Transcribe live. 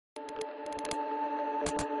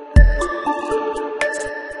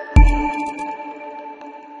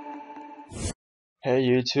Hey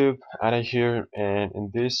YouTube, Ada here, and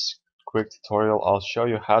in this quick tutorial I'll show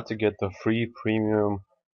you how to get the free premium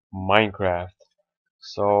Minecraft.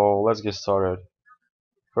 So let's get started.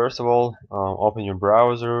 First of all, open your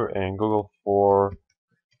browser and Google for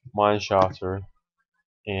Mineshaft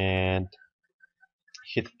and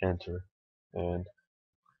hit enter. And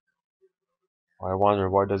I wonder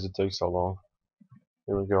why does it take so long.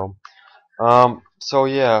 Here we go. So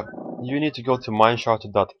yeah, you need to go to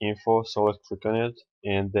mineshaft.info, so let's click on it,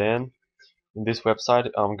 and then in this website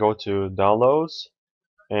go to downloads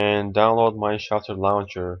and download Mineshaft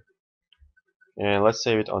launcher, and let's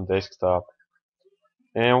save it on desktop.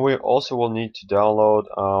 And we also will need to download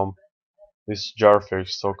this jar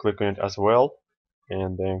fix, so click on it as well,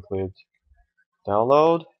 and then click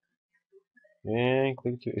download and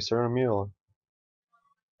click to insert meal.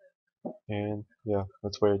 And yeah,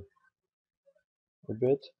 let's wait a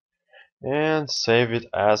bit and save it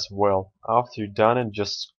as well. After you've done it,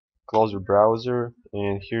 just close your browser,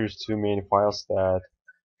 and here's two main files that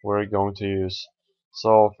we're going to use.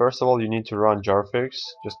 So first of all, you need to run jarfix.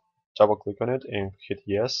 Just double click on it and hit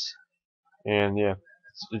yes, and yeah,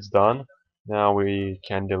 it's done. Now we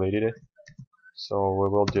can delete it, so we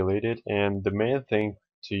will delete it. And the main thing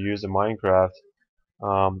to use the Minecraft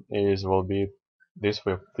is will be this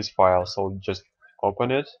file. So just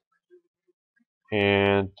open it,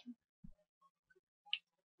 and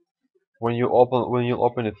when you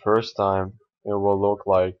open it first time, it will look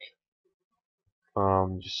like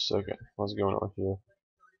just a second. What's going on here?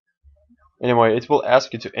 Anyway, it will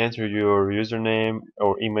ask you to enter your username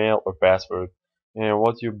or email or password. And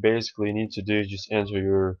what you basically need to do is just enter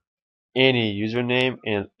your any username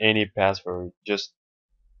and any password, just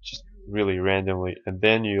really randomly, and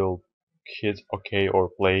then you'll hit OK or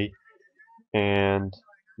play. And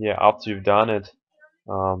yeah, after you've done it,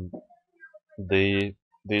 um, the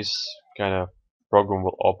this kind of program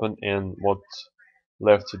will open, and what's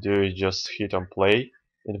left to do is just hit on play.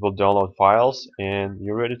 It will download files, and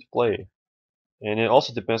you're ready to play. And it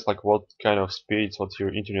also depends like what kind of speeds, what's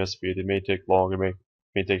your internet speed. It may take long, it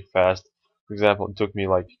may take fast. For example, it took me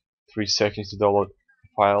like 3 seconds to download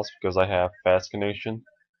files because I have fast connection.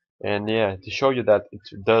 And yeah, to show you that it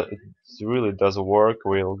really does work,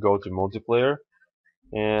 we'll go to multiplayer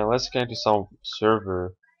and let's connect to some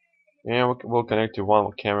server. And we'll connect to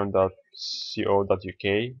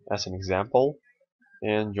onecameron.co.uk as an example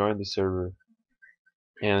and join the server.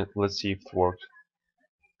 And let's see if it works.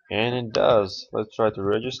 And it does. Let's try to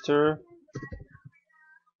register.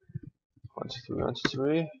 1, 2, 3, 1, 2,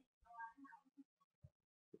 3.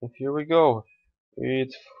 And here we go.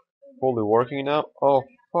 It's fully working now. Oh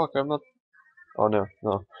fuck, I'm not. Oh no,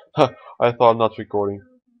 no. I thought I'm not recording.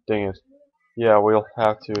 Dang it. Yeah, we'll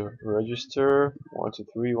have to register. 1, 2,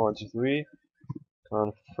 3, 1, 2, 3.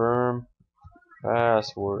 Confirm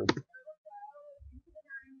password.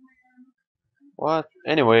 What?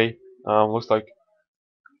 Anyway, looks like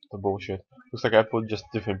the bullshit. Looks like I put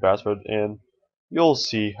just different password in. You'll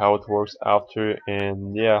see how it works after,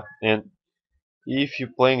 and yeah, and if you're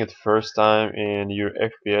playing it first time and your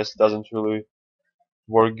FPS doesn't really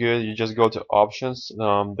work good, you just go to options,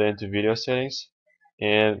 then to video settings,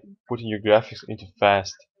 and putting your graphics into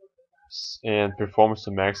fast and performance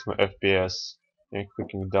to maximum FPS, and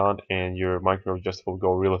clicking done, and your micro just will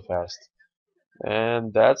go really fast.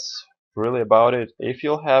 And that's really about it. If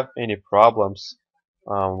you'll have any problems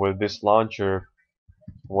with this launcher,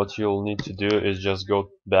 what you'll need to do is just go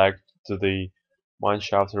back to the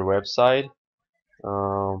Mineshaft website.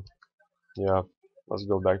 Um, yeah, let's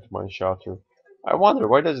go back to Mineshaft. I wonder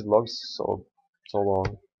why does it log so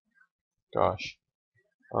long? Gosh.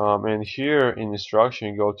 And here in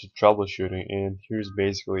instruction, go to troubleshooting, and here's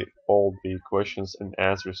basically all the questions and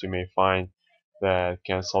answers you may find that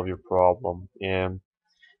can solve your problem. And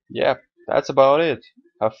yeah, that's about it.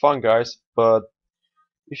 Have fun, guys. But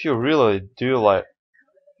if you really do like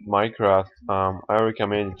Minecraft, I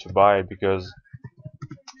recommend you to buy it because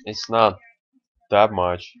it's not that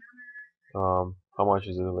much. How much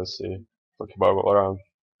is it? Let's see. Like about around,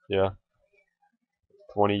 yeah,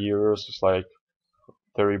 20 euros. It's like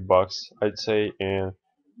 30 bucks, I'd say. And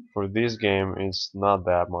for this game, it's not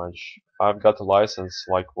that much. I've got the license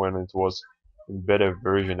like when it was in beta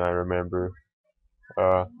version, I remember.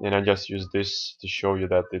 And I just used this to show you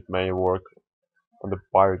that it may work on the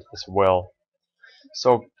pirate as well.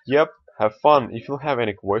 So, yep, have fun. If you have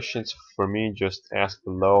any questions for me, just ask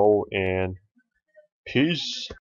below, and peace.